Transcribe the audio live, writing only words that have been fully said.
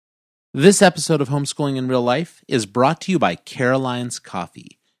This episode of Homeschooling in Real Life is brought to you by Caroline's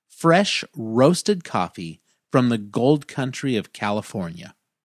Coffee, fresh roasted coffee from the gold country of California.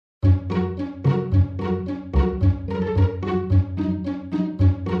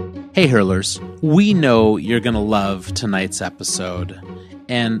 Hey hurlers, we know you're going to love tonight's episode,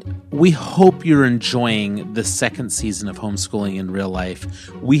 and we hope you're enjoying the second season of Homeschooling in Real Life.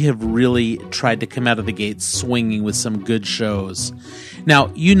 We have really tried to come out of the gate swinging with some good shows.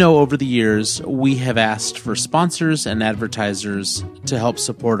 Now, you know, over the years, we have asked for sponsors and advertisers to help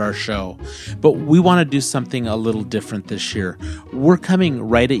support our show, but we want to do something a little different this year. We're coming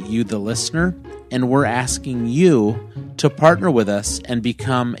right at you, the listener, and we're asking you to partner with us and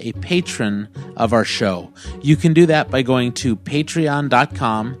become a patron of our show. You can do that by going to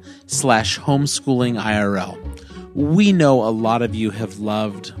patreon.com/homeschoolingirl. We know a lot of you have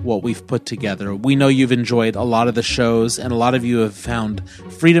loved what we've put together. We know you've enjoyed a lot of the shows, and a lot of you have found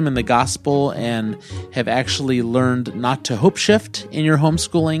freedom in the gospel and have actually learned not to hope shift in your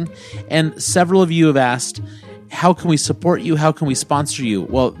homeschooling. And several of you have asked, how can we support you? How can we sponsor you?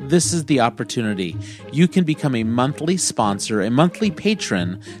 Well, this is the opportunity. You can become a monthly sponsor, a monthly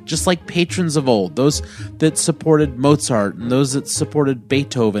patron, just like patrons of old, those that supported Mozart and those that supported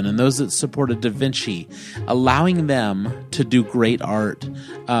Beethoven and those that supported Da Vinci, allowing them to do great art.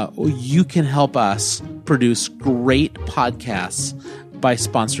 You can help us produce great podcasts by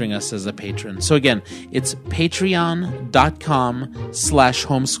sponsoring us as a patron. So again, it's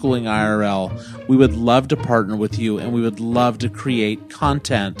patreon.com/homeschoolingirl. We would love to partner with you, and we would love to create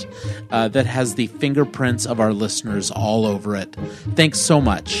content that has the fingerprints of our listeners all over it. Thanks so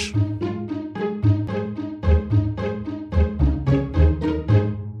much.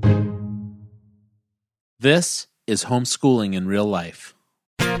 This is Homeschooling in Real Life.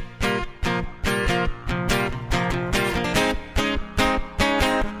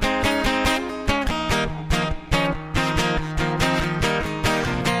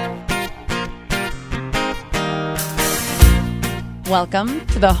 Welcome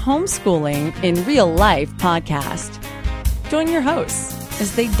to the Homeschooling in Real Life podcast. Join your hosts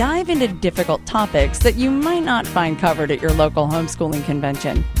as they dive into difficult topics that you might not find covered at your local homeschooling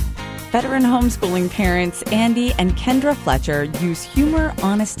convention. Veteran homeschooling parents Andy and Kendra Fletcher use humor,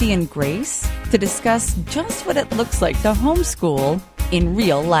 honesty, and grace to discuss just what it looks like to homeschool in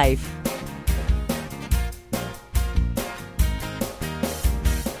real life.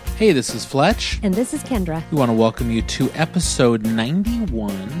 Hey, this is Fletch. And this is Kendra. We want to welcome you to episode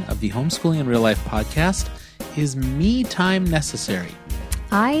 91 of the Homeschooling in Real Life podcast. Is me time necessary?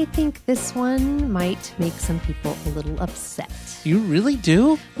 I think this one might make some people a little upset. You really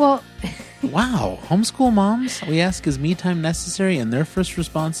do? Well, wow. Homeschool moms, we ask, is me time necessary? And their first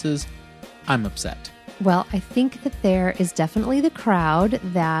response is, I'm upset. Well, I think that there is definitely the crowd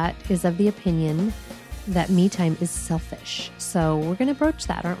that is of the opinion that me time is selfish. So we're going to broach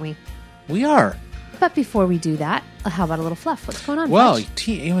that, aren't we? We are. But before we do that, how about a little fluff? What's going on? Well, Fletch?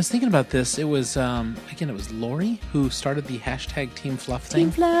 I was thinking about this. It was, again, it was Lori who started the hashtag Team Fluff thing.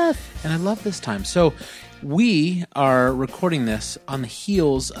 Team Fluff. And I love this time. So we are recording this on the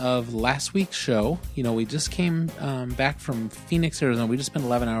heels of last week's show. You know, we just came back from Phoenix, Arizona. We just spent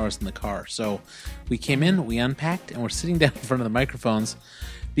 11 hours in the car. So we came in, we unpacked, and we're sitting down in front of the microphones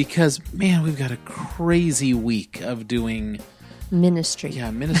because, man, we've got a crazy week of doing ministry.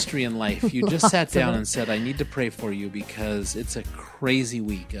 Yeah, ministry in life. You just sat down and said, I need to pray for you because it's a crazy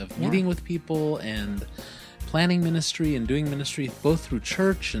week of meeting with people and planning ministry and doing ministry both through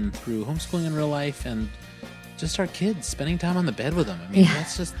church and through Homeschooling in Real Life and just our kids, spending time on the bed with them. I mean,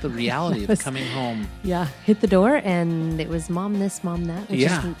 that's just the reality of coming home. Yeah, hit the door and it was mom this, mom that, which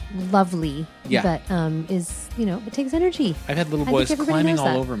is lovely. Yeah. But is, you know, it takes energy. I've had little boys climbing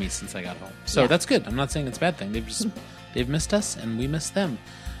all over me since I got home. So that's good. I'm not saying it's a bad thing. They've missed us and we missed them.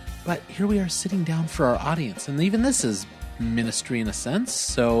 But here we are sitting down for our audience. And even this is ministry in a sense.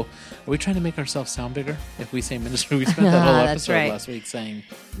 So are we trying to make ourselves sound bigger if we say ministry? We spent that whole episode last week saying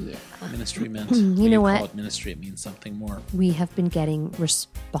ministry meant you know what? Call it ministry, it means something more. We have been getting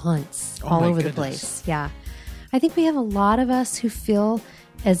response all over the place. Yeah. I think we have a lot of us who feel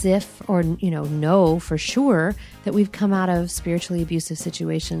as if, or, you know for sure that we've come out of spiritually abusive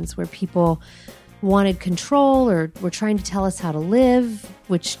situations where people wanted control or were trying to tell us how to live,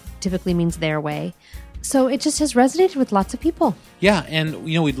 which typically means their way. So it just has resonated with lots of people. Yeah, and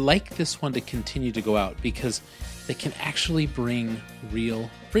we'd like this one to continue to go out because they can actually bring real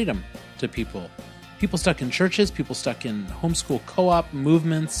freedom to people. People stuck in churches, people stuck in homeschool co-op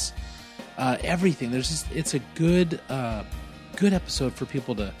movements, everything. It's a good episode for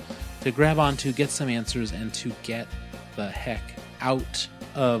people to grab onto, get some answers, and to get the heck out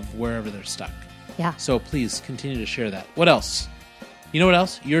of wherever they're stuck. Yeah. So please continue to share that. What else? You know what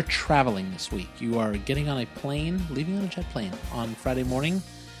else? You're traveling this week. You are getting on a plane, leaving on a jet plane on Friday morning,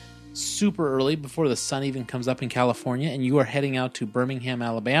 super early before the sun even comes up in California, and you are heading out to Birmingham,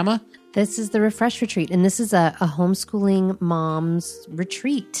 Alabama. This is the Refresh Retreat, and this is a homeschooling mom's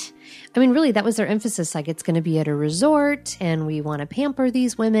retreat. I mean, really, that was their emphasis. Like, it's going to be at a resort, and we want to pamper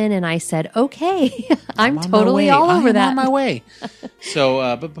these women. And I said, okay, I'm totally all over that. I'm on my way.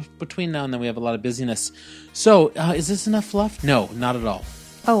 So, but between now and then, we have a lot of busyness. So, is this enough fluff? No, not at all.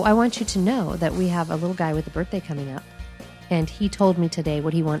 Oh, I want you to know that we have a little guy with a birthday coming up, and he told me today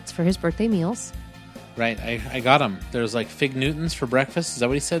what he wants for his birthday meals. Right, I got him. There's like Fig Newtons for breakfast. Is that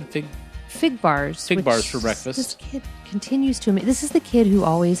what he said? Fig bars. Fig bars for breakfast. This kid continues to amaze. This is the kid who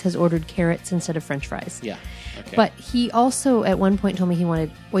always has ordered carrots instead of French fries. Yeah. Okay. But he also at one point told me he wanted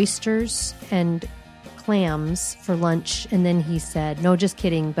oysters and clams for lunch, and then he said, "No, just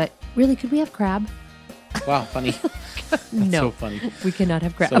kidding. But really, could we have crab?" Wow, funny. That's No, so funny. We cannot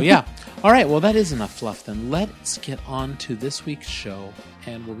have crab. So yeah. All right. Well, that is enough fluff. Then let's get on to this week's show,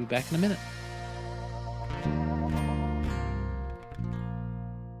 and we'll be back in a minute.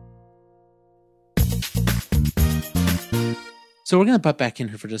 So we're going to butt back in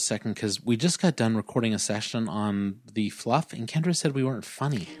here for just a second because we just got done recording a session on the fluff, and Kendra said we weren't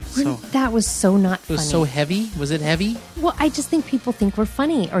funny. So that was so not funny. It was so heavy. Was it heavy? Well, I just think people think we're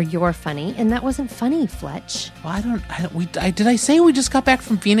funny, or you're funny, and that wasn't funny, Fletch. Well, did I say we just got back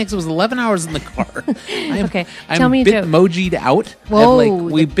from Phoenix? It was 11 hours in the car. Okay, I'm tell me a joke. Bitmoji'd out. Whoa,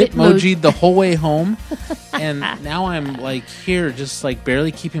 we Bitmoji'd the whole way home, and now I'm like here, just like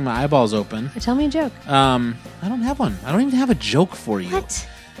barely keeping my eyeballs open. Tell me a joke. I don't have one. I don't even have a joke for you. What?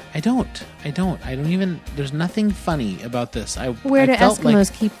 I don't even. There's nothing funny about this. Where do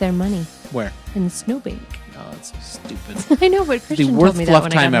Eskimos keep their money? Where? In the snowbank. Oh, that's so stupid. I know, but Christian the told worst me fluff that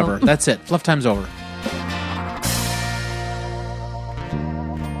when time I got ever. home. That's it. Fluff time's over.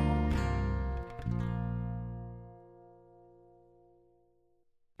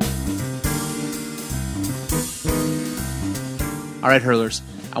 All right, hurlers,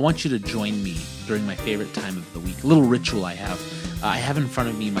 I want you to join me during my favorite time of the week. A little ritual I have. I have in front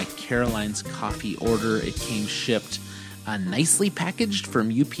of me my Caroline's coffee order. It came shipped nicely packaged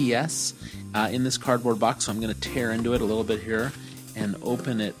from UPS in this cardboard box. So I'm going to tear into it a little bit here and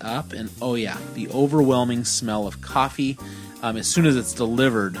open it up. And oh yeah, the overwhelming smell of coffee. As soon as it's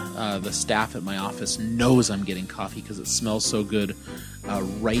delivered, the staff at my office knows I'm getting coffee because it smells so good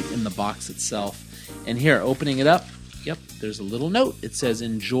right in the box itself. And here, opening it up, yep, there's a little note. It says,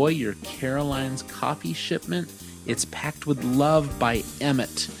 "Enjoy your Caroline's coffee shipment. It's packed with love by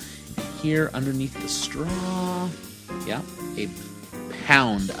Emmett." And here underneath the straw, yeah, a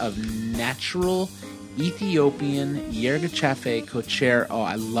pound of natural Ethiopian Yergachafe Kocher. Oh,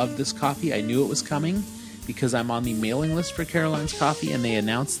 I love this coffee. I knew it was coming because I'm on the mailing list for Caroline's Coffee, and they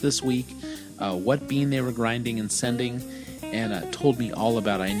announced this week what bean they were grinding and sending, and told me all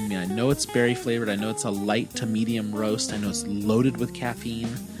about it. I mean, I know it's berry flavored. I know it's a light to medium roast. I know it's loaded with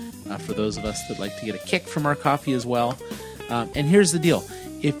caffeine for those of us that like to get a kick from our coffee as well. And here's the deal.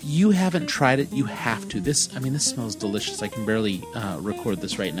 If you haven't tried it, you have to. This smells delicious. I can barely record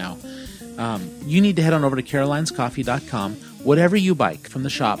this right now. You need to head on over to carolinescoffee.com. Whatever you buy from the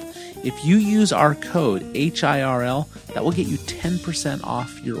shop, if you use our code HIRL, that will get you 10%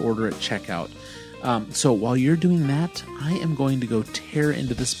 off your order at checkout. So while you're doing that, I am going to go tear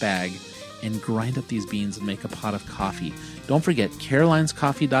into this bag and grind up these beans and make a pot of coffee. Don't forget,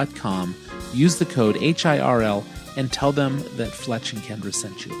 carolinescoffee.com. Use the code HIRL and tell them that Fletch and Kendra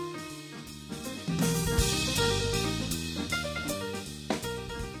sent you.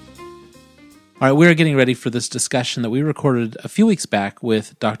 All right, we're getting ready for this discussion that we recorded a few weeks back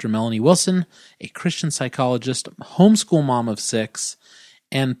with Dr. Melanie Wilson, a Christian psychologist, homeschool mom of 6,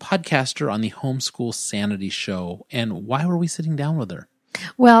 and podcaster on the Homeschool Sanity Show. And why were we sitting down with her?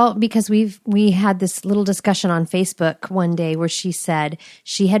 Well, because we had this little discussion on Facebook one day where she said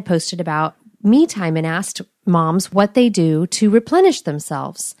she had posted about me time and asked moms what they do to replenish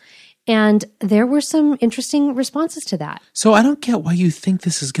themselves. And there were some interesting responses to that. So I don't get why you think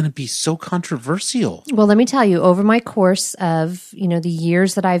this is going to be so controversial. Well, let me tell you, over my course of, the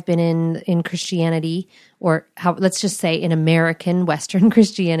years that I've been in Christianity, or let's just say in American Western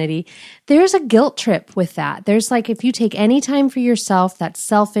Christianity, there's a guilt trip with that. There's like, if you take any time for yourself, that's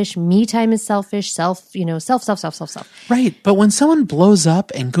selfish. Me time is selfish. Self. Right. But when someone blows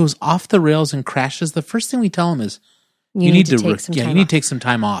up and goes off the rails and crashes, the first thing we tell them is, You need to take some time you need off. to take some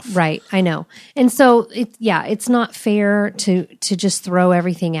time off. Right, I know. And so, it's not fair to just throw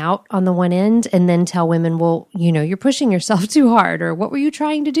everything out on the one end and then tell women, well, you're pushing yourself too hard, or what were you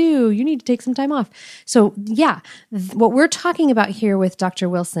trying to do? You need to take some time off. So, what we're talking about here with Dr.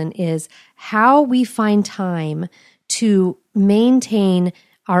 Wilson is how we find time to maintain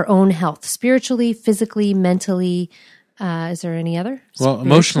our own health, spiritually, physically, mentally. Is there any other? Well,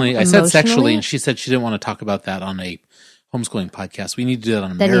 emotionally, I said sexually, and she said she didn't want to talk about that on a homeschooling podcast. We need to do that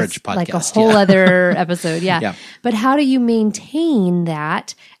on a marriage podcast. Like a whole other episode. Yeah. But how do you maintain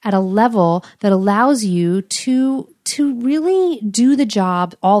that at a level that allows you to really do the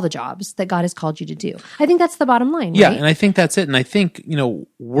job, all the jobs that God has called you to do? I think that's the bottom line, Yeah, right? and I think that's it. And I think,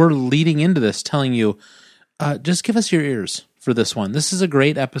 we're leading into this telling you, just give us your ears for this one. This is a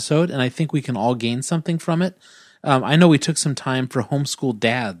great episode, and I think we can all gain something from it. I know we took some time for homeschool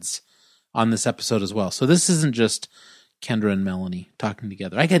dads on this episode as well. So this isn't just Kendra and Melanie talking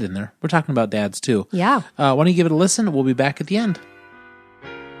together. I get in there. We're talking about dads too. Yeah. Why don't you give it a listen? We'll be back at the end.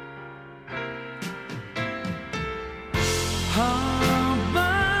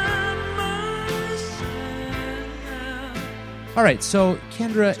 All right, so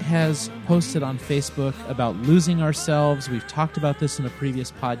Kendra has posted on Facebook about losing ourselves. We've talked about this in a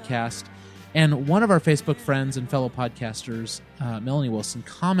previous podcast. And one of our Facebook friends and fellow podcasters, Melanie Wilson,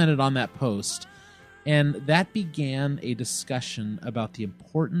 commented on that post. And that began a discussion about the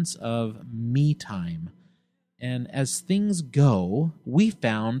importance of me time. And as things go, we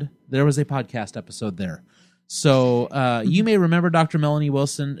found there was a podcast episode there. So you may remember Dr. Melanie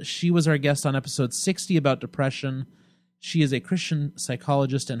Wilson. She was our guest on episode 60 about depression. She is a Christian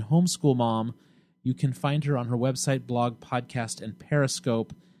psychologist and homeschool mom. You can find her on her website, blog, podcast, and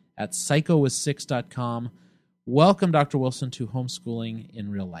Periscope at psychowith6.com. Welcome, Dr. Wilson, to Homeschooling in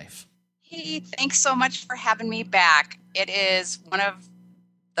Real Life. Hey, thanks so much for having me back. It is one of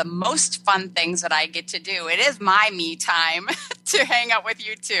the most fun things that I get to do. It is my me time to hang out with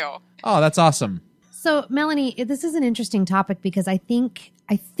you too. Oh, that's awesome. So, Melanie, this is an interesting topic because I think,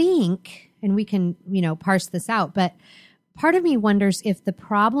 and we can, parse this out, but part of me wonders if the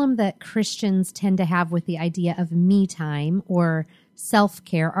problem that Christians tend to have with the idea of me time or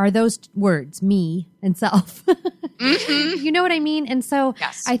self-care are those words, me and self. Mm-hmm. You know what I mean? And so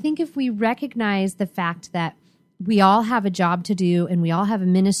yes. I think if we recognize the fact that we all have a job to do and we all have a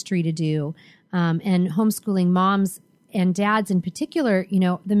ministry to do, and homeschooling moms and dads in particular,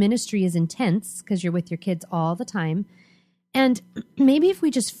 the ministry is intense because you're with your kids all the time. And maybe if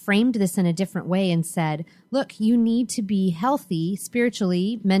we just framed this in a different way and said, look, you need to be healthy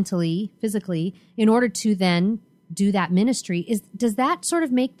spiritually, mentally, physically, in order to then do that ministry. Does that sort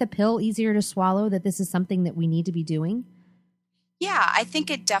of make the pill easier to swallow that this is something that we need to be doing? Yeah, I think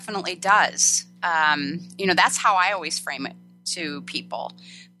it definitely does. That's how I always frame it to people.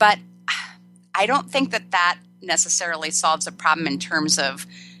 But I don't think that necessarily solves a problem in terms of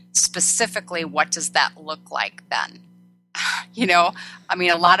specifically what does that look like then?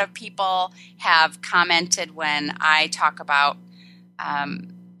 A lot of people have commented when I talk about,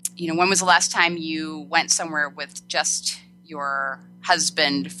 when was the last time you went somewhere with just your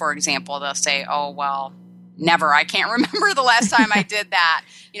husband, for example? They'll say, oh, well, never. I can't remember the last time I did that.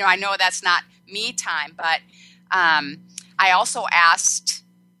 I know that's not me time, but I also asked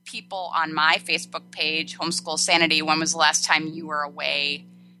people on my Facebook page, Homeschool Sanity, when was the last time you were away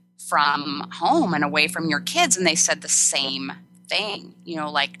from home and away from your kids? And they said the same thing,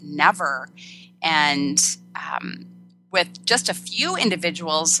 like never. And with just a few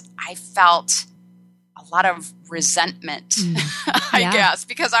individuals, I felt a lot of resentment, I guess,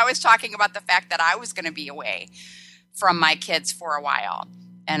 because I was talking about the fact that I was going to be away from my kids for a while,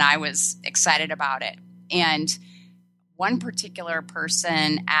 and I was excited about it. And one particular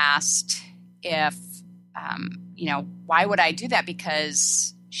person asked if, why would I do that?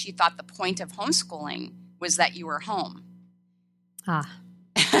 Because she thought the point of homeschooling was that you were home. And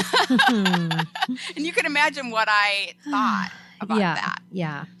you can imagine what I thought about that.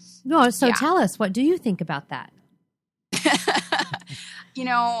 Yeah. No, so tell us, what do you think about that?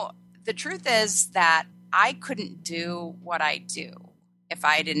 The truth is that I couldn't do what I do if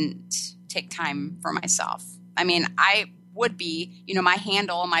I didn't take time for myself. I would be, my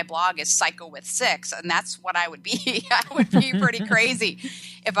handle on my blog is psychowith6, and that's what I would be. I would be pretty crazy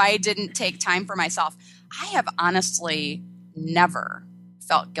if I didn't take time for myself. I have honestly never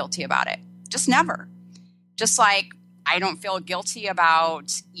felt guilty about it. Just never. Just like I don't feel guilty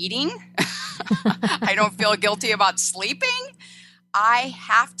about eating. I don't feel guilty about sleeping. I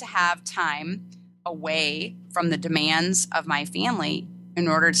have to have time away from the demands of my family in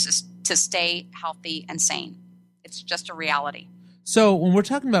order to stay healthy and sane. It's just a reality. So when we're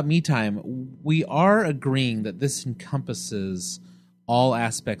talking about me time, we are agreeing that this encompasses all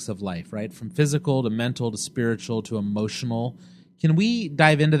aspects of life, right? From physical to mental to spiritual to emotional. Can we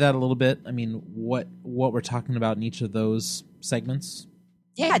dive into that a little bit? I mean, what we're talking about in each of those segments?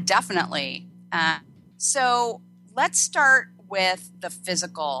 Yeah, definitely. So let's start with the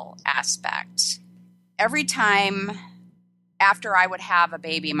physical aspect. Every time after I would have a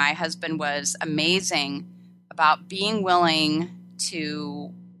baby, my husband was amazing about being willing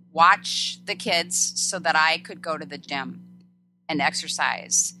to watch the kids so that I could go to the gym and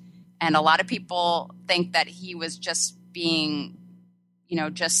exercise. And a lot of people think that he was just being,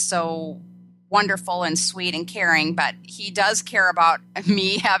 just so wonderful and sweet and caring, but he does care about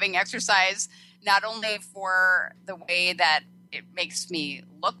me having exercise, not only for the way that it makes me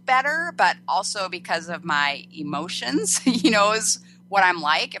look better, but also because of my emotions, is what I'm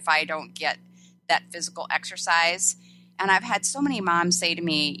like if I don't get that physical exercise. And I've had so many moms say to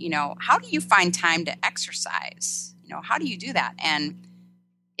me, how do you find time to exercise? How do you do that? And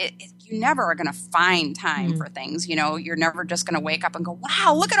you never are going to find time for things. You're never just going to wake up and go,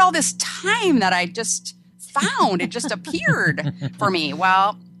 wow, look at all this time that I just found. It just appeared for me.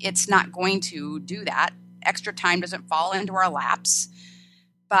 Well, it's not going to do that. Extra time doesn't fall into our laps,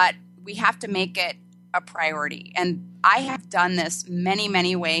 but we have to make it a priority. And I have done this many,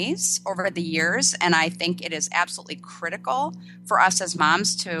 many ways over the years, and I think it is absolutely critical for us as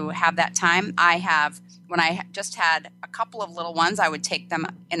moms to have that time. When I just had a couple of little ones, I would take them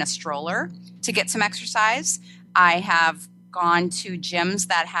in a stroller to get some exercise. I have gone to gyms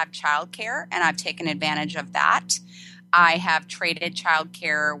that have childcare, and I've taken advantage of that. I have traded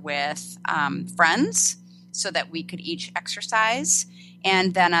childcare with friends so that we could each exercise.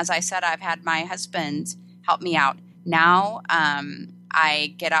 And then, as I said, I've had my husband help me out. Now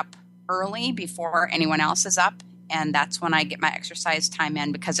I get up early before anyone else is up, and that's when I get my exercise time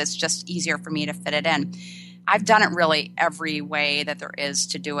in because it's just easier for me to fit it in. I've done it really every way that there is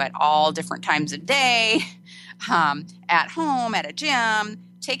to do it, all different times of day, at home, at a gym,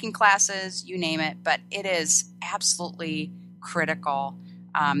 taking classes, you name it. But it is absolutely critical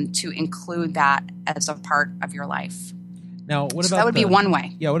to include that as a part of your life. Now, what about that would be one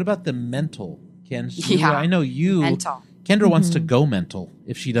way. Yeah, what about the mental, Ken? Yeah, I know you. Mental. Kendra wants to go mental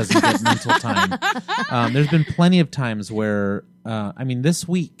if she doesn't get mental time. There's been plenty of times where,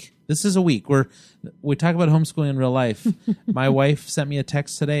 this is a week where we talk about homeschooling in real life. My wife sent me a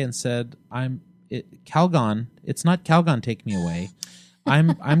text today and said, Calgon, it's not Calgon take me away.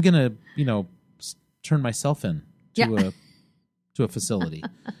 I'm going to, turn myself in to a facility.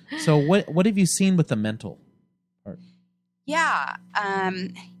 So what have you seen with the mental part? Yeah,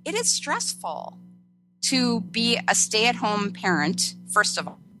 it is stressful to be a stay-at-home parent, first of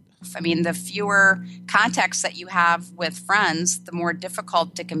all. The fewer contacts that you have with friends, the more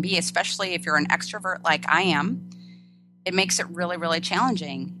difficult it can be, especially if you're an extrovert like I am. It makes it really, really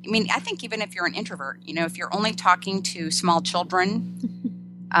challenging. I think even if you're an introvert, if you're only talking to small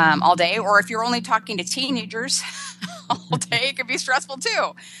children all day, or if you're only talking to teenagers all day, it can be stressful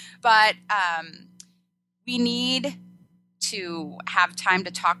too. But we need to have time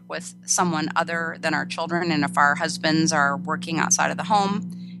to talk with someone other than our children. And if our husbands are working outside of the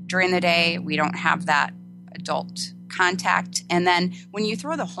home during the day, we don't have that adult contact. And then when you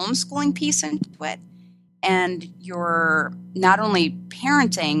throw the homeschooling piece into it, and you're not only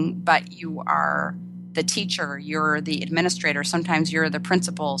parenting, but you are the teacher, you're the administrator, sometimes you're the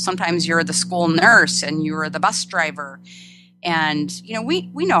principal, sometimes you're the school nurse, and you're the bus driver. And,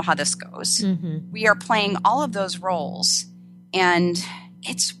 we know how this goes. Mm-hmm. We are playing all of those roles, and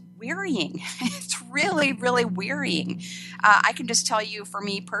it's wearying. It's really, really wearying. I can just tell you, for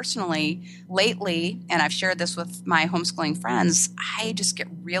me personally, lately, and I've shared this with my homeschooling friends, I just get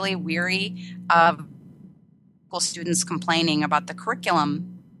really weary of students complaining about the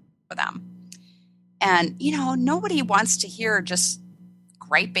curriculum for them. And, nobody wants to hear just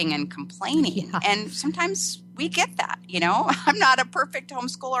griping and complaining. Yeah. And sometimes we get that, I'm not a perfect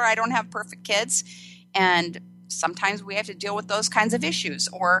homeschooler. I don't have perfect kids. And sometimes we have to deal with those kinds of issues,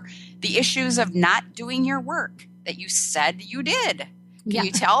 or the issues of not doing your work that you said you did. Can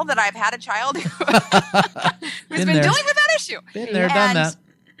you tell that I've had a child who's been dealing with that issue? Been there, done that.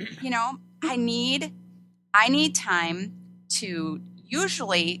 I need time to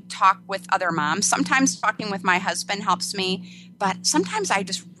usually talk with other moms. Sometimes talking with my husband helps me, but sometimes I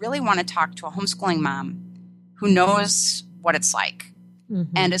just really want to talk to a homeschooling mom who knows what it's like.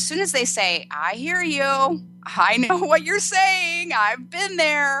 Mm-hmm. And as soon as they say, I hear you, I know what you're saying, I've been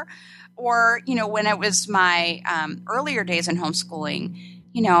there. Or, when it was my earlier days in homeschooling,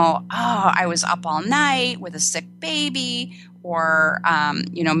 I was up all night with a sick baby, or,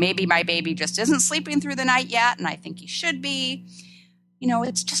 maybe my baby just isn't sleeping through the night yet, and I think he should be.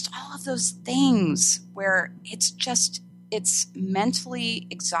 It's just all of those things where it's mentally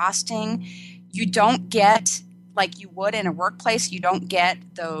exhausting. You don't get, like you would in a workplace, you don't get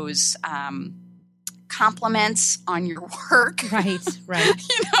those compliments on your work. Right.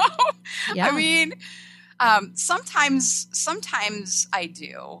 Yeah. I mean, sometimes I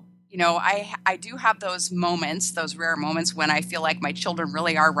do. I do have those moments, those rare moments when I feel like my children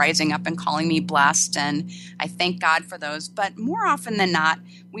really are rising up and calling me blessed, and I thank God for those. But more often than not,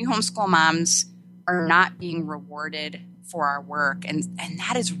 we homeschool moms are not being rewarded for our work, and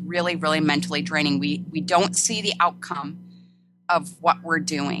that is really, really mentally draining. We don't see the outcome of what we're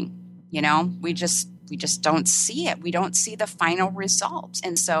doing. We just don't see it. We don't see the final result,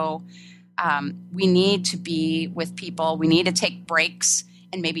 and so we need to be with people. We need to take breaks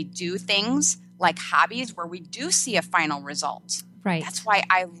and maybe do things like hobbies where we do see a final result. Right. That's why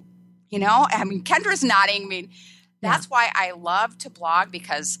Kendra's nodding. That's why I love to blog,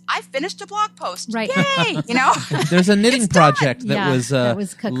 because I finished a blog post. Right. Yay! There's a knitting project that was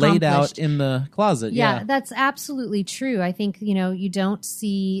laid out accomplished in the closet. Yeah, that's absolutely true. I think, you don't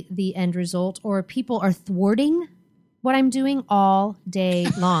see the end result, or people are thwarting what I'm doing all day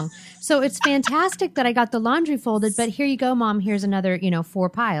long. So it's fantastic that I got the laundry folded, but here you go, Mom, here's another, 4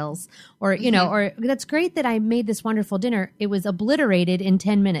 piles. Or, or that's great that I made this wonderful dinner. It was obliterated in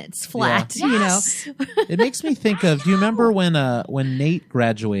 10 minutes flat, Yes. It makes me think of, do you remember when Nate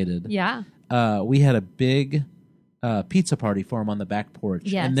graduated? Yeah. We had a big pizza party for him on the back porch.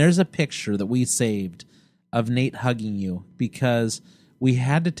 Yes. And there's a picture that we saved of Nate hugging you, because we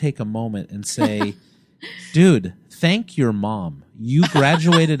had to take a moment and say, dude, thank your mom. You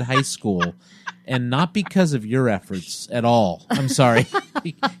graduated high school, and not because of your efforts at all. I'm sorry.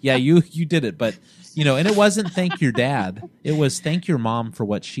 Yeah, you did it, but and it wasn't thank your dad. It was thank your mom for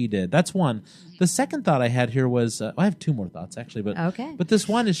what she did. That's one. The second thought I had here was I have 2 more thoughts actually, but okay. But this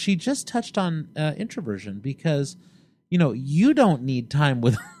one is, she just touched on introversion, because you don't need time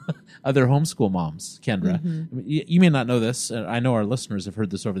with other homeschool moms, Kendra. Mm-hmm. I mean, you may not know this. I know our listeners have heard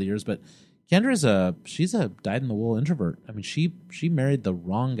this over the years, but Kendra's she's a dyed-in-the-wool introvert. I mean, she married the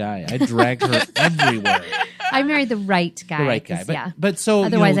wrong guy. I dragged her everywhere. I married the right guy. The right guy. But, yeah. But so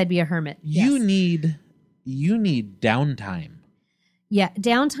otherwise I'd be a hermit. You need downtime. Yeah,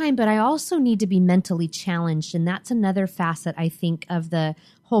 downtime, but I also need to be mentally challenged. And that's another facet, I think, of the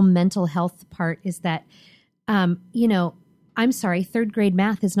whole mental health part, is that, I'm sorry, 3rd grade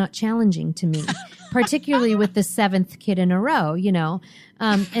math is not challenging to me, particularly with the 7th kid in a row,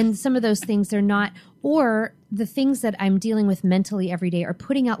 and some of those things are not, or the things that I'm dealing with mentally every day are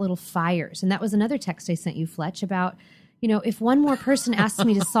putting out little fires. And that was another text I sent you, Fletch, about, if one more person asks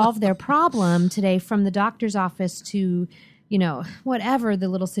me to solve their problem today, from the doctor's office to, whatever the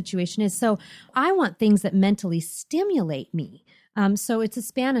little situation is. So I want things that mentally stimulate me. So it's a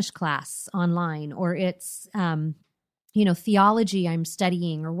Spanish class online, or it's, theology I'm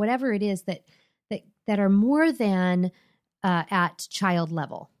studying, or whatever it is that are more than at child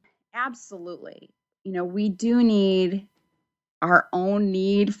level. Absolutely. We do need our own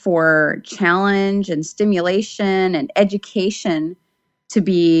need for challenge and stimulation and education to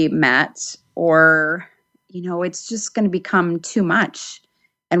be met, or, it's just going to become too much,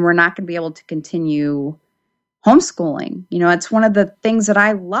 and we're not going to be able to continue homeschooling. It's one of the things that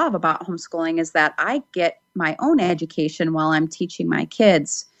I love about homeschooling, is that I get my own education while I'm teaching my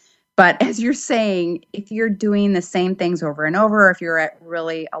kids. But as you're saying, if you're doing the same things over and over, if you're at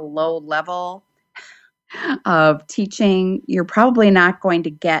really a low level of teaching, you're probably not going to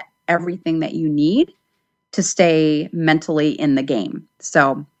get everything that you need to stay mentally in the game.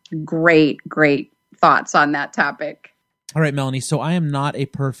 So great thoughts on that topic. All right, Melanie. So I am not a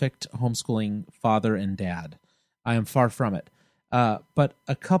perfect homeschooling father and dad. I am far from it. But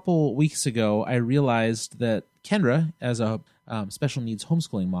a couple weeks ago, I realized that Kendra, as a special needs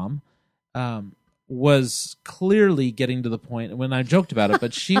homeschooling mom, was clearly getting to the point, when I joked about it,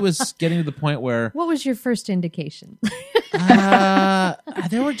 but she was getting to the point where... What was your first indication?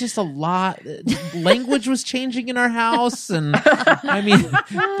 There were just a lot. Language was changing in our house, and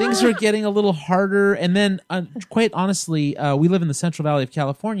things were getting a little harder. And then, quite honestly, we live in the Central Valley of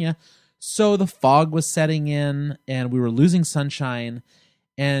California, so the fog was setting in, and we were losing sunshine.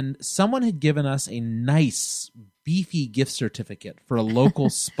 And someone had given us a nice, beefy gift certificate for a local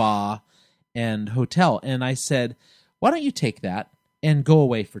spa and hotel. And I said, why don't you take that and go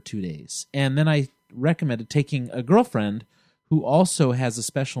away for 2 days? And then I recommended taking a girlfriend who also has a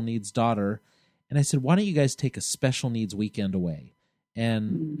special needs daughter. And I said, why don't you guys take a special needs weekend away?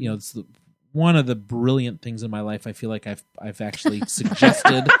 And, it's one of the brilliant things in my life. I feel like I've actually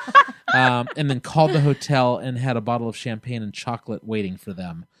suggested, and then called the hotel and had a bottle of champagne and chocolate waiting for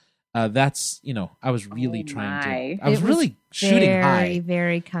them. That's, I was really I was really shooting high. Very,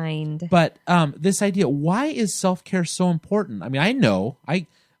 very kind. But this idea, why is self-care so important? I mean, I know I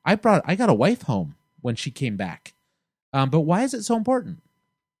got a wife home when she came back. But why is it so important?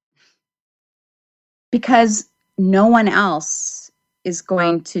 Because no one else is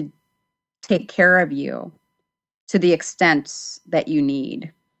going to take care of you to the extent that you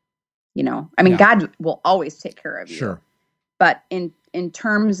need. God will always take care of you. Sure. But in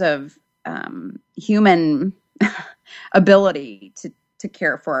terms of human ability to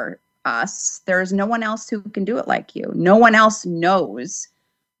care for us, there's no one else who can do it like you. No one else knows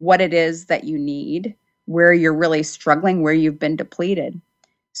what it is that you need, where you're really struggling, where you've been depleted.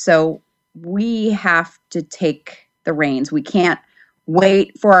 So we have to take the reins. We can't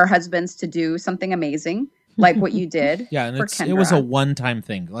wait for our husbands to do something amazing like what you did. Yeah, and it was a one-time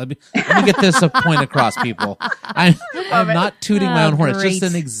thing. Let me get this a point across, people. I'm not tooting my own horn. It's just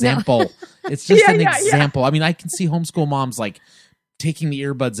an example. No. It's just an example. I mean, I can see homeschool moms like taking the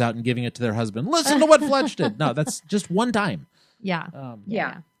earbuds out and giving it to their husband. Listen to what Fletch did. No, that's just one time. Yeah.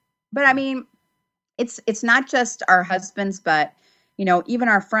 But I mean, it's not just our husbands, but even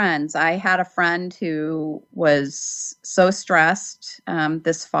our friends. I had a friend who was so stressed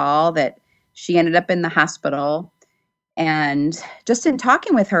this fall that she ended up in the hospital. And just in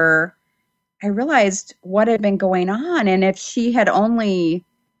talking with her, I realized what had been going on. And if she had only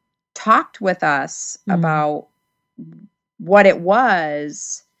talked with us about what it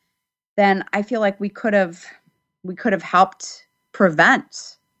was, then I feel like we could have helped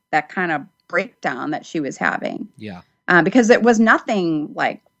prevent that kind of breakdown that she was having. Yeah. Because it was nothing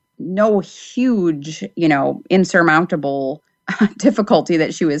like no huge, insurmountable difficulty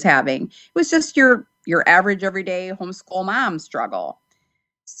that she was having. It was just your average everyday homeschool mom struggle.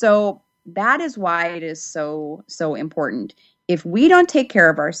 So that is why it is so important. If we don't take care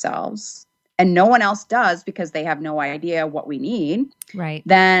of ourselves and no one else does because they have no idea what we need, right,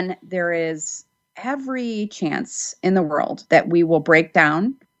 then there is every chance in the world that we will break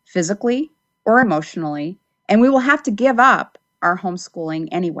down physically or emotionally, and we will have to give up our homeschooling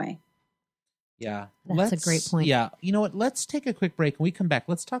anyway. Yeah. That's a great point. Yeah. You know what? Let's take a quick break. When we come back,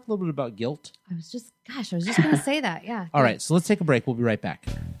 let's talk a little bit about guilt. I was just going to say that. Yeah. All right. So let's take a break. We'll be right back.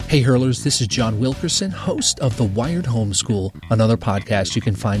 Hey, Hurlers. This is John Wilkerson, host of The Wired Homeschool, another podcast you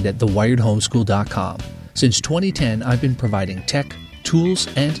can find at thewiredhomeschool.com. Since 2010, I've been providing tech, tools,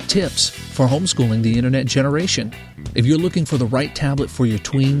 and tips for homeschooling the internet generation. If you're looking for the right tablet for your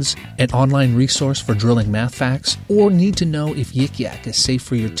tweens, an online resource for drilling math facts, or need to know if Yik Yak is safe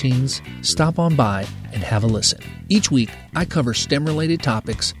for your teens, stop on by and have a listen. Each week, I cover STEM-related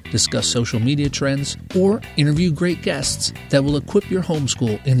topics, discuss social media trends, or interview great guests that will equip your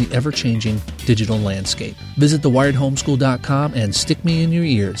homeschool in the ever-changing digital landscape. Visit thewiredhomeschool.com and stick me in your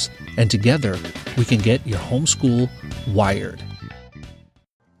ears, and together, we can get your homeschool wired.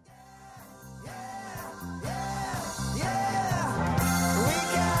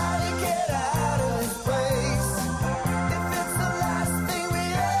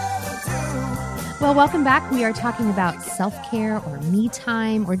 Well, welcome back. We are talking about self-care or me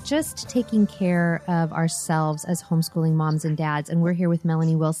time or just taking care of ourselves as homeschooling moms and dads. And we're here with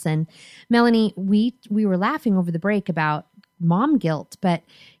Melanie Wilson. Melanie, we were laughing over the break about mom guilt, but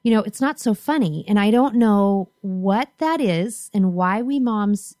it's not so funny. And I don't know what that is and why we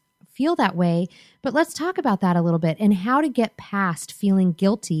moms feel that way, but let's talk about that a little bit and how to get past feeling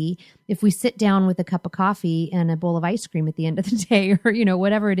guilty if we sit down with a cup of coffee and a bowl of ice cream at the end of the day, or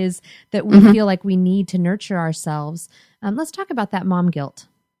whatever it is that we feel like we need to nurture ourselves. Let's talk about that mom guilt.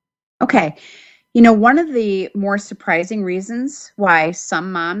 Okay. One of the more surprising reasons why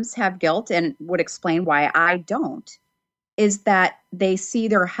some moms have guilt, and would explain why I don't, is that they see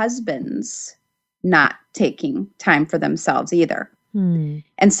their husbands not taking time for themselves either.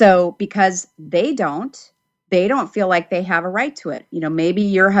 And so because they don't feel like they have a right to it. Maybe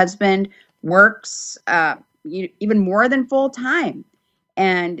your husband works even more than full time,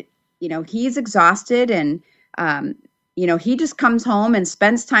 and he's exhausted, and he just comes home and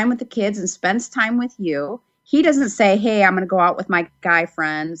spends time with the kids and spends time with you. He doesn't say, "Hey, I'm going to go out with my guy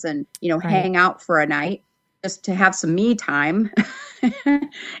friends and hang out for a night just to have some me time."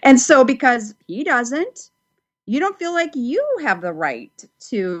 And so because he doesn't, you don't feel like you have the right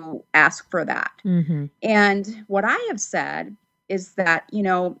to ask for that. Mm-hmm. And what I have said is that,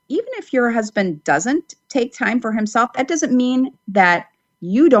 even if your husband doesn't take time for himself, that doesn't mean that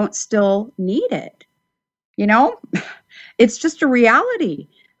you don't still need it. It's just a reality.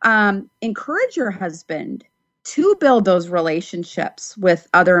 Encourage your husband to build those relationships with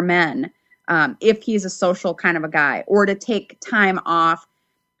other men, if he's a social kind of a guy, or to take time off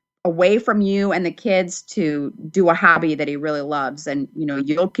away from you and the kids to do a hobby that he really loves. And,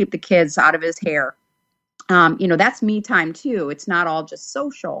 you'll keep the kids out of his hair. That's me time too. It's not all just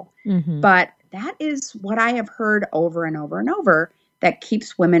social, but that is what I have heard over and over and over that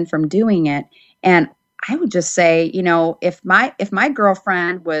keeps women from doing it. And I would just say, if my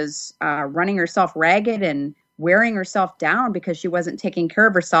girlfriend was running herself ragged and wearing herself down because she wasn't taking care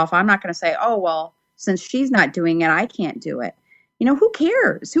of herself, I'm not going to say, oh, well, since she's not doing it, I can't do it. Who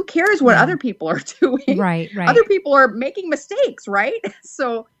cares? Who cares what other people are doing? Right. Other people are making mistakes, right?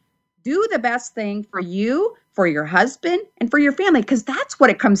 So do the best thing for you, for your husband, and for your family, because that's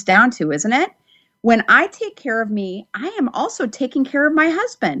what it comes down to, isn't it? When I take care of me, I am also taking care of my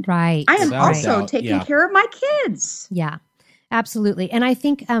husband. Right. I am also taking care of my kids. Yeah, absolutely. And I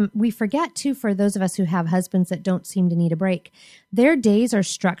think we forget too, for those of us who have husbands that don't seem to need a break, their days are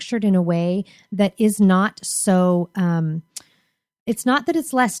structured in a way that is not so, it's not that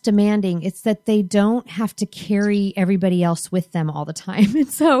it's less demanding. It's that they don't have to carry everybody else with them all the time.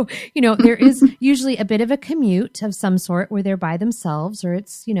 And so, there is usually a bit of a commute of some sort where they're by themselves, or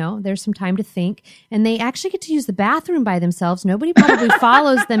it's, there's some time to think, and they actually get to use the bathroom by themselves. Nobody probably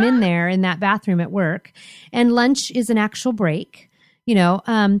follows them in there in that bathroom at work. And lunch is an actual break,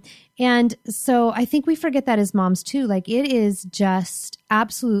 and so I think we forget that as moms too. Like, it is just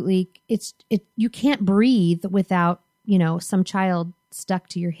absolutely, you can't breathe without some child stuck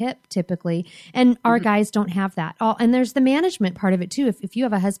to your hip typically. And our guys don't have that. And there's the management part of it too. If you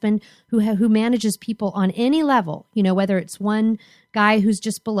have a husband who manages people on any level, whether it's one guy who's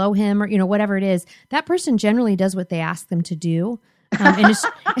just below him or, whatever it is, that person generally does what they ask them to do. And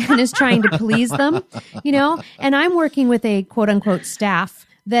is trying to please them, and I'm working with a quote unquote staff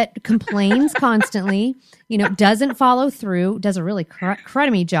that complains constantly, doesn't follow through, does a really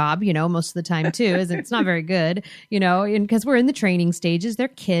cruddy job, most of the time too, it's not very good, and because we're in the training stages, they're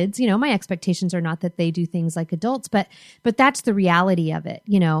kids, my expectations are not that they do things like adults, but that's the reality of it,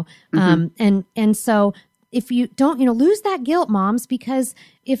 and so if you don't, lose that guilt, moms, because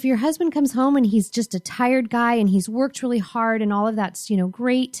if your husband comes home and he's just a tired guy and he's worked really hard and all of that's,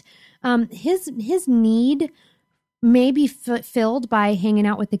 great, his need may be filled by hanging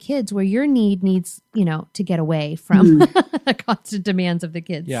out with the kids, where your needs, to get away from the constant demands of the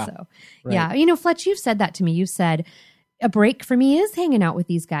kids. Yeah. So, right. Yeah. Fletch, you've said that to me. You said a break for me is hanging out with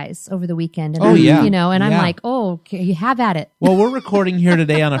these guys over the weekend. And I'm like, oh, okay, you have at it. Well, we're recording here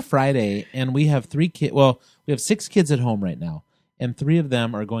today on a Friday, and we have 3 kids. Well, we have 6 kids at home right now, and 3 of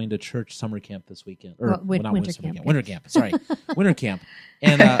them are going to church summer camp this weekend. Winter camp. Sorry, winter camp.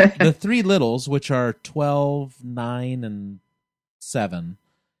 And the 3 littles, which are 12, 9, and 7,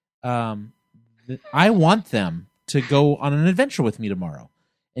 I want them to go on an adventure with me tomorrow.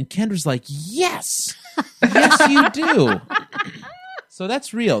 And Kendra's like, yes, you do. So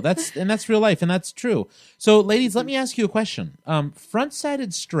that's real. That's real life, and that's true. So, ladies, let me ask you a question.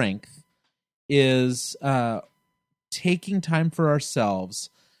 Front-sided strength is taking time for ourselves,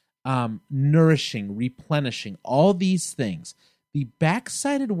 nourishing, replenishing, all these things. The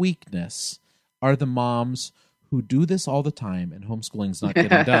back-sided weakness are the moms who do this all the time, and homeschooling's not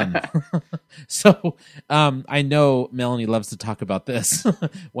getting done. So I know Melanie loves to talk about this.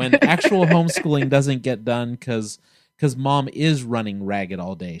 When actual homeschooling doesn't get done because mom is running ragged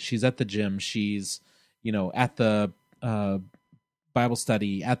all day. She's at the gym. She's, at the Bible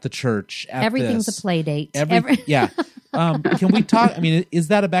study, at the church. Everything's a play date. Yeah. Can we talk? I mean, is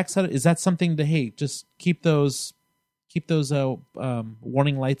that a backside? Is that something to, just keep those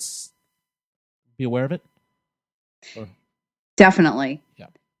warning lights, be aware of it? Or? Definitely. Yeah.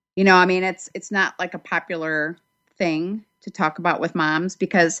 It's not like a popular thing to talk about with moms,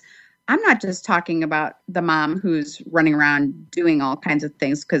 because I'm not just talking about the mom who's running around doing all kinds of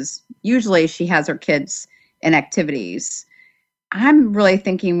things, because usually she has her kids in activities. I'm really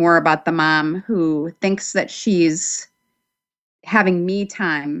thinking more about the mom who thinks that she's having me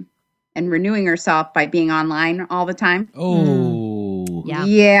time and renewing herself by being online all the time. Oh.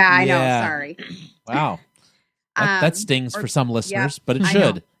 Yeah, I know. Sorry. Wow. That stings for some listeners, but it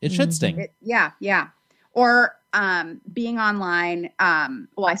should. It should sting. Yeah. Or being online.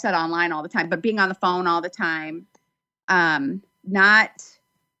 Well, I said online all the time, but being on the phone all the time. Not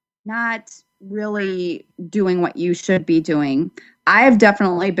really doing what you should be doing. I have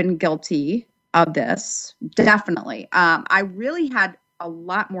definitely been guilty of this. Definitely. I really had a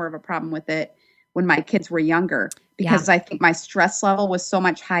lot more of a problem with it when my kids were younger, because I think my stress level was so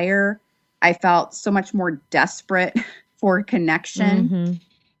much higher. I felt so much more desperate for connection. Mm-hmm.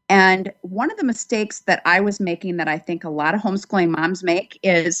 And one of the mistakes that I was making that I think a lot of homeschooling moms make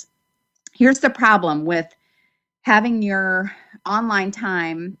is, here's the problem with having your online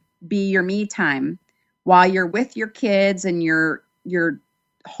time be your me time while you're with your kids and you're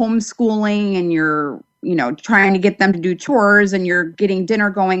homeschooling and you're, trying to get them to do chores and you're getting dinner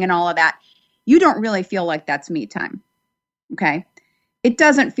going and all of that. You don't really feel like that's me time. Okay. It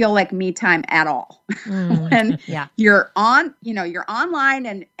doesn't feel like me time at all. When you're on, you're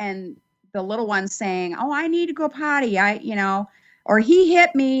online and the little one's saying, oh, I need to go potty. Or he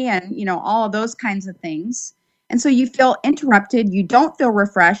hit me and, all of those kinds of things. And so you feel interrupted. You don't feel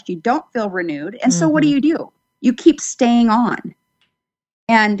refreshed. You don't feel renewed. And so what do? You keep staying on.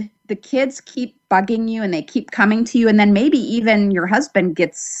 And the kids keep bugging you and they keep coming to you. And then maybe even your husband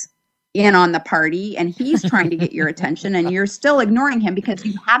gets in on the party and he's trying to get your attention and you're still ignoring him because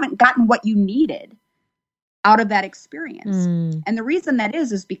you haven't gotten what you needed out of that experience. And the reason that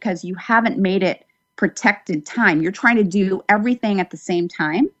is because you haven't made it protected time. You're trying to do everything at the same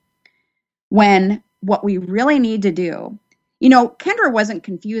time when what we really need to do, Kendra wasn't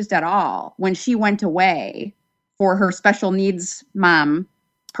confused at all when she went away for her special needs mom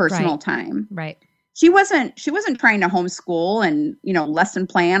personal time. Right. She wasn't trying to homeschool and, lesson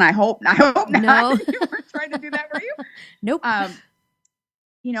plan. I hope not. No. You were trying to do that for you? Nope.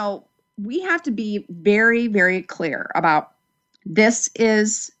 We have to be very, very clear about this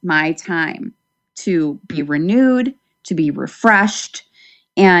is my time to be renewed, to be refreshed.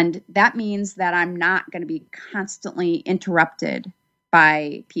 And that means that I'm not going to be constantly interrupted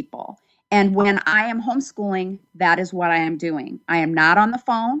by people. And when I am homeschooling, that is what I am doing. I am not on the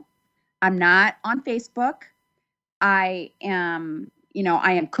phone. I'm not on Facebook. I am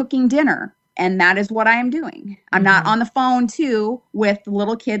cooking dinner, and that is what I am doing. I'm not on the phone too with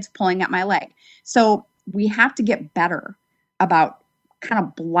little kids pulling at my leg. So we have to get better about kind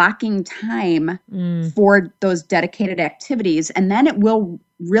of blocking time for those dedicated activities. And then it will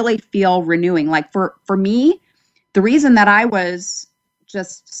really feel renewing. Like for me, the reason that I was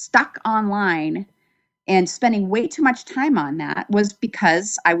just stuck online and spending way too much time on that was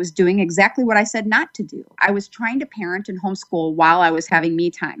because I was doing exactly what I said not to do. I was trying to parent and homeschool while I was having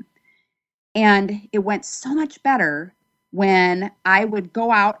me time. And it went so much better when I would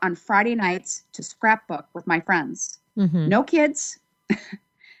go out on Friday nights to scrapbook with my friends. No kids,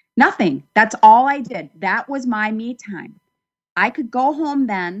 nothing. That's all I did. That was my me time. I could go home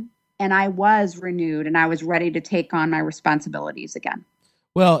then and I was renewed and I was ready to take on my responsibilities again.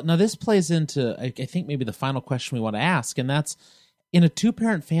 Well, now this plays into, I think, maybe the final question we want to ask, and that's, in a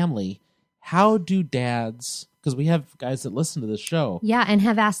two-parent family, how do dads, because we have guys that listen to this show. Yeah, and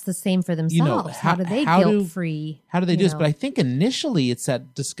have asked the same for themselves. How do they guilt-free? How do they do this? But I think initially it's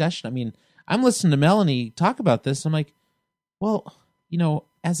that discussion. I mean, I'm listening to Melanie talk about this. I'm like, well,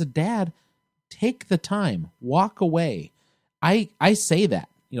 as a dad, take the time, walk away. I say that.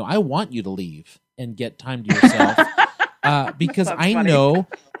 I want you to leave and get time to yourself. Because I know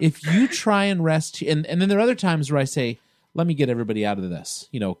if you try and rest, and then there are other times where I say, let me get everybody out of this,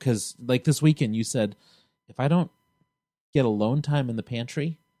 because like this weekend you said, if I don't get alone time in the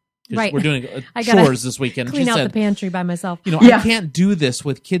pantry, right? We're doing chores this weekend. Clean out the pantry by myself. I can't do this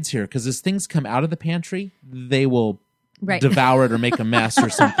with kids here because as things come out of the pantry, they will devour it or make a mess or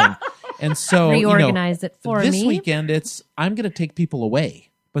something. And so reorganize it for this me. This weekend, I'm going to take people away.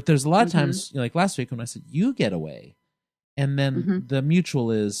 But there's a lot of times, like last week when I said, you get away. And then the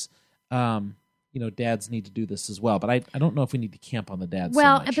mutual is, dads need to do this as well. But I don't know if we need to camp on the dads.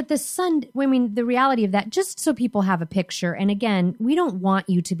 Well, so much. but the reality of that, just so people have a picture, and again, we don't want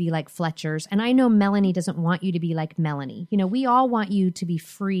you to be like Fletcher's. And I know Melanie doesn't want you to be like Melanie. We all want you to be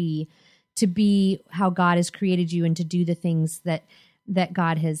free, to be how God has created you and to do the things that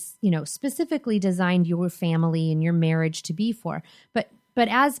God has, specifically designed your family and your marriage to be for. But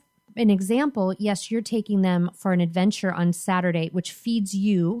as an example, yes, you're taking them for an adventure on Saturday, which feeds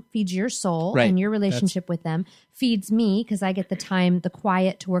your soul and your relationship with them, feeds me because I get the time, the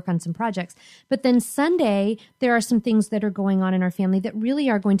quiet to work on some projects. But then Sunday, there are some things that are going on in our family that really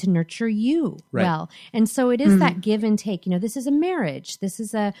are going to nurture you well. And so it is that give and take. This is a marriage. This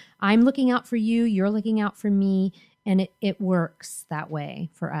is I'm looking out for you, you're looking out for me, and it works that way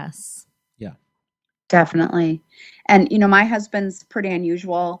for us. Yeah. Definitely. And, my husband's pretty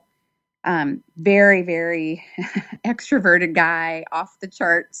unusual. Very, very extroverted guy, off the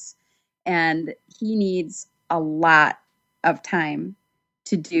charts. And he needs a lot of time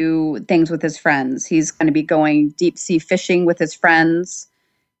to do things with his friends. He's going to be going deep sea fishing with his friends.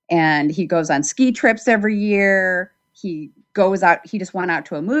 And he goes on ski trips every year. he goes out. He just went out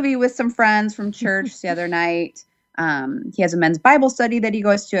to a movie with some friends from church the other night. He has a men's Bible study that he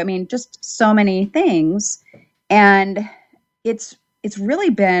goes to. I mean, just so many things. And it's really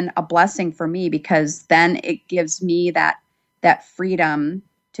been a blessing for me, because then it gives me that freedom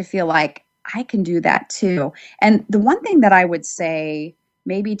to feel like I can do that too. And the one thing that I would say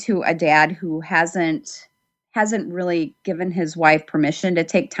maybe to a dad who hasn't really given his wife permission to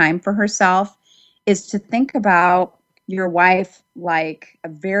take time for herself is to think about your wife like a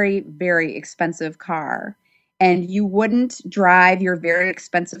very, very expensive car. And you wouldn't drive your very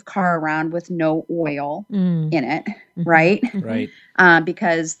expensive car around with no oil in it, right? Right.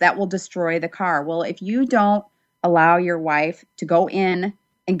 Because that will destroy the car. Well, if you don't allow your wife to go in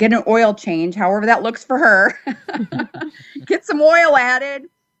and get an oil change, however that looks for her, get some oil added,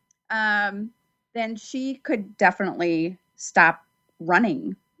 then she could definitely stop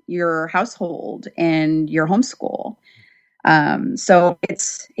running your household and your homeschool. So it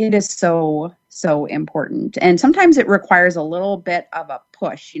is so important. And sometimes it requires a little bit of a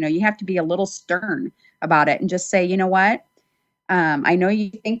push. You have to be a little stern about it and just say, you know what? I know you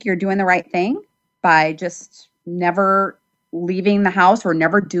think you're doing the right thing by just never leaving the house or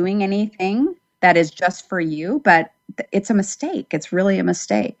never doing anything that is just for you, but it's a mistake. It's really a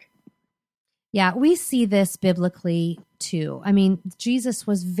mistake. Yeah, we see this biblically too. I mean, Jesus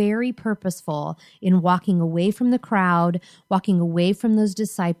was very purposeful in walking away from the crowd, walking away from those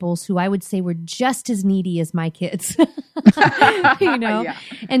disciples who I would say were just as needy as my kids, Yeah.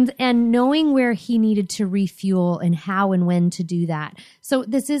 and knowing where he needed to refuel and how and when to do that. So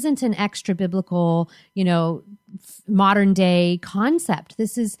this isn't an extra biblical, modern day concept.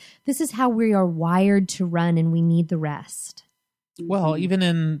 This is how we are wired to run, and we need the rest. Well,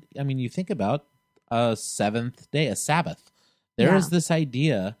 even you think about a seventh day, a Sabbath. There is this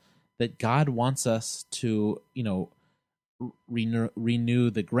idea that God wants us to, renew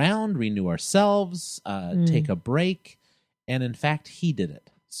the ground, renew ourselves, take a break. And in fact, he did it.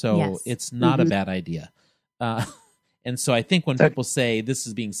 So it's not a bad idea. And so I think when people say this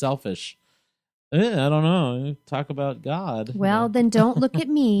is being selfish, I don't know, talk about God. Well, then don't look at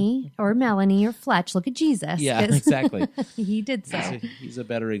me or Melanie or Fletch. Look at Jesus. Yeah, exactly. He did so. He's a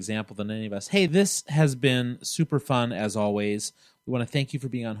better example than any of us. Hey, this has been super fun as always. We want to thank you for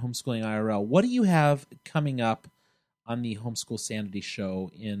being on Homeschooling IRL. What do you have coming up on the Homeschool Sanity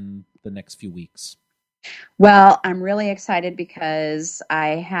Show in the next few weeks? Well, I'm really excited because I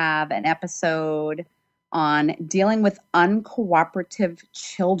have an episode on dealing with uncooperative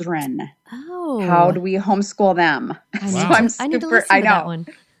children. Oh. How do we homeschool them? I need to listen to that one.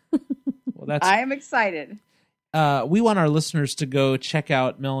 Well, I am excited. We want our listeners to go check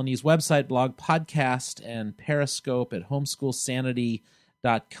out Melanie's website, blog, podcast, and Periscope at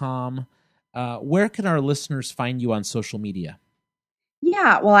homeschoolsanity.com. Where can our listeners find you on social media?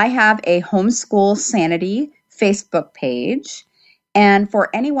 Yeah, well, I have a Homeschool Sanity Facebook page. And for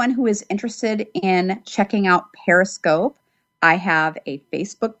anyone who is interested in checking out Periscope, I have a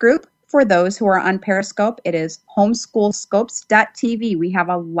Facebook group for those who are on Periscope. It is homeschoolscopes.tv. We have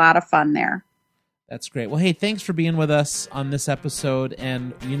a lot of fun there. That's great. Well, hey, thanks for being with us on this episode.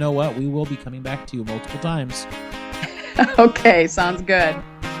 And you know what? We will be coming back to you multiple times. Okay, sounds good.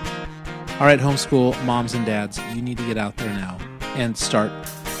 All right, homeschool moms and dads, you need to get out there now and start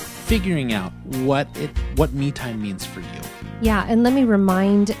figuring out what me time means for you. Yeah, and let me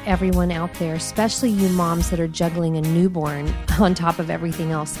remind everyone out there, especially you moms that are juggling a newborn on top of everything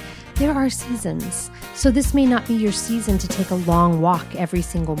else, there are seasons. So this may not be your season to take a long walk every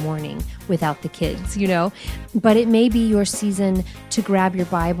single morning without the kids, but it may be your season to grab your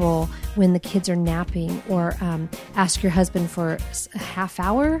Bible when the kids are napping, or ask your husband for a half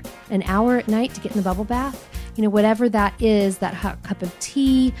hour, an hour at night to get in the bubble bath. Whatever that is, that hot cup of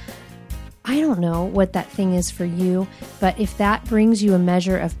tea. I don't know what that thing is for you, but if that brings you a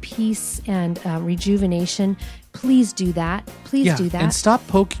measure of peace and rejuvenation, please do that. Please do that. And stop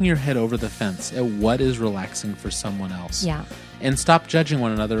poking your head over the fence at what is relaxing for someone else. Yeah. And stop judging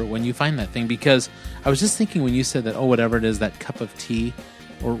one another when you find that thing. Because I was just thinking when you said that, whatever it is, that cup of tea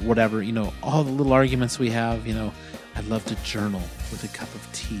or whatever, all the little arguments we have, I'd love to journal with a cup of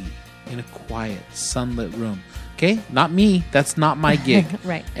tea in a quiet, sunlit room. Okay, not me. That's not my gig.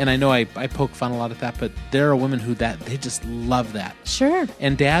 Right. And I know I poke fun a lot at that, but there are women who they just love that. Sure.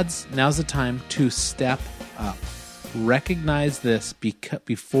 And dads, now's the time to step up. Recognize this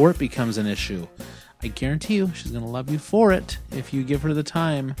before it becomes an issue. I guarantee you she's going to love you for it if you give her the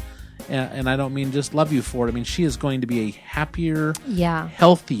time. And I don't mean just love you for it. I mean, she is going to be a happier,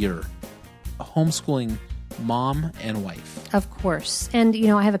 healthier homeschooling mom and wife. Of course. And,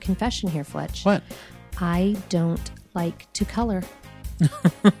 I have a confession here, Fletch. What? I don't like to color.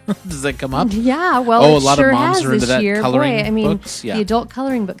 Does that come up? Yeah, well, a it lot sure of moms has are into this that year. coloring Boy, I mean, books. Yeah. the adult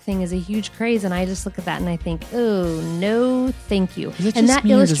coloring book thing is a huge craze, and I just look at that and I think, oh, no, thank you. Is it and just that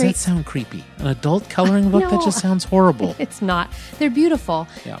me, or does illustrates. that sound creepy? An adult coloring book? That No. just sounds horrible. It's not. They're beautiful,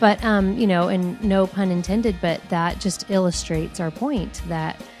 Yeah. but you know, and no pun intended, but that just illustrates our point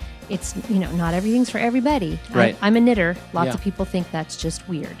that it's, you know, not everything's for everybody. Right. I'm a knitter. Lots Yeah. of people think that's just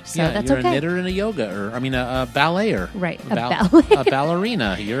weird. So Yeah, that's you're okay. a knitter and a yoga, or I mean, a balleter. Right, A, a ballet. a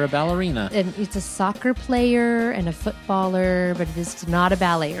ballerina. You're a ballerina. And it's a soccer player and a footballer, but it is not a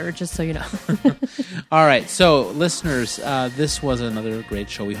ballayer, just so you know. All right, so listeners, this was another great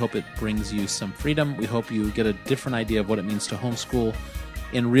show. We hope it brings you some freedom. We hope you get a different idea of what it means to homeschool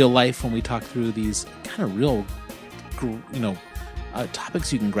in real life when we talk through these kind of real,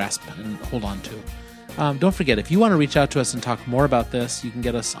 topics you can grasp and hold on to. Don't forget, if you want to reach out to us and talk more about this, you can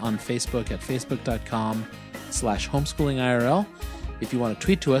get us on Facebook at facebook.com/homeschoolingirl. If you want to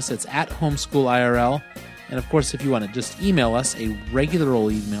tweet to us, it's at homeschoolirl. And of course, if you want to just email us, a regular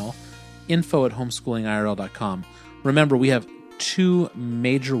old email, info@homeschoolingirl.com. Remember, we have two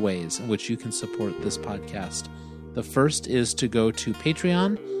major ways in which you can support this podcast. The first is to go to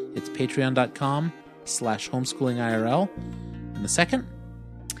Patreon. It's patreon.com/homeschoolingirl. And the second?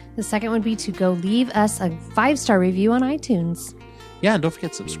 The second would be to go leave us a 5-star review on iTunes. Yeah, and don't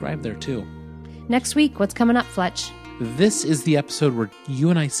forget to subscribe there too. Next week, what's coming up, Fletch? This is the episode where you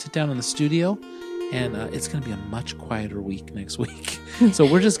and I sit down in the studio, and it's going to be a much quieter week next week. So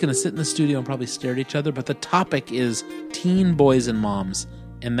we're just going to sit in the studio and probably stare at each other, but the topic is teen boys and moms,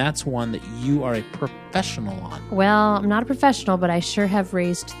 and that's one that you are a professional on. Well, I'm not a professional, but I sure have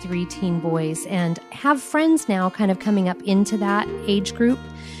raised 3 teen boys and have friends now kind of coming up into that age group.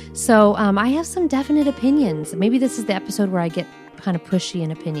 So I have some definite opinions. Maybe this is the episode where I get kind of pushy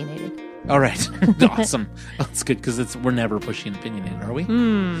and opinionated. All right. Awesome. That's good because we're never pushy and opinionated, are we?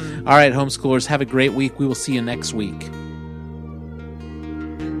 All right, homeschoolers, have a great week. We will see you next week.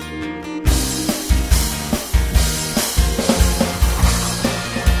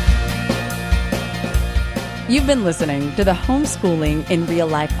 You've been listening to the Homeschooling in Real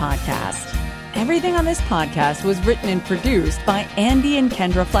Life podcast. Everything on this podcast was written and produced by Andy and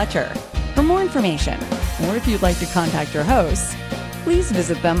Kendra Fletcher. For more information, or if you'd like to contact your hosts, please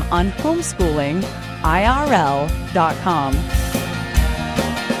visit them on homeschoolingirl.com.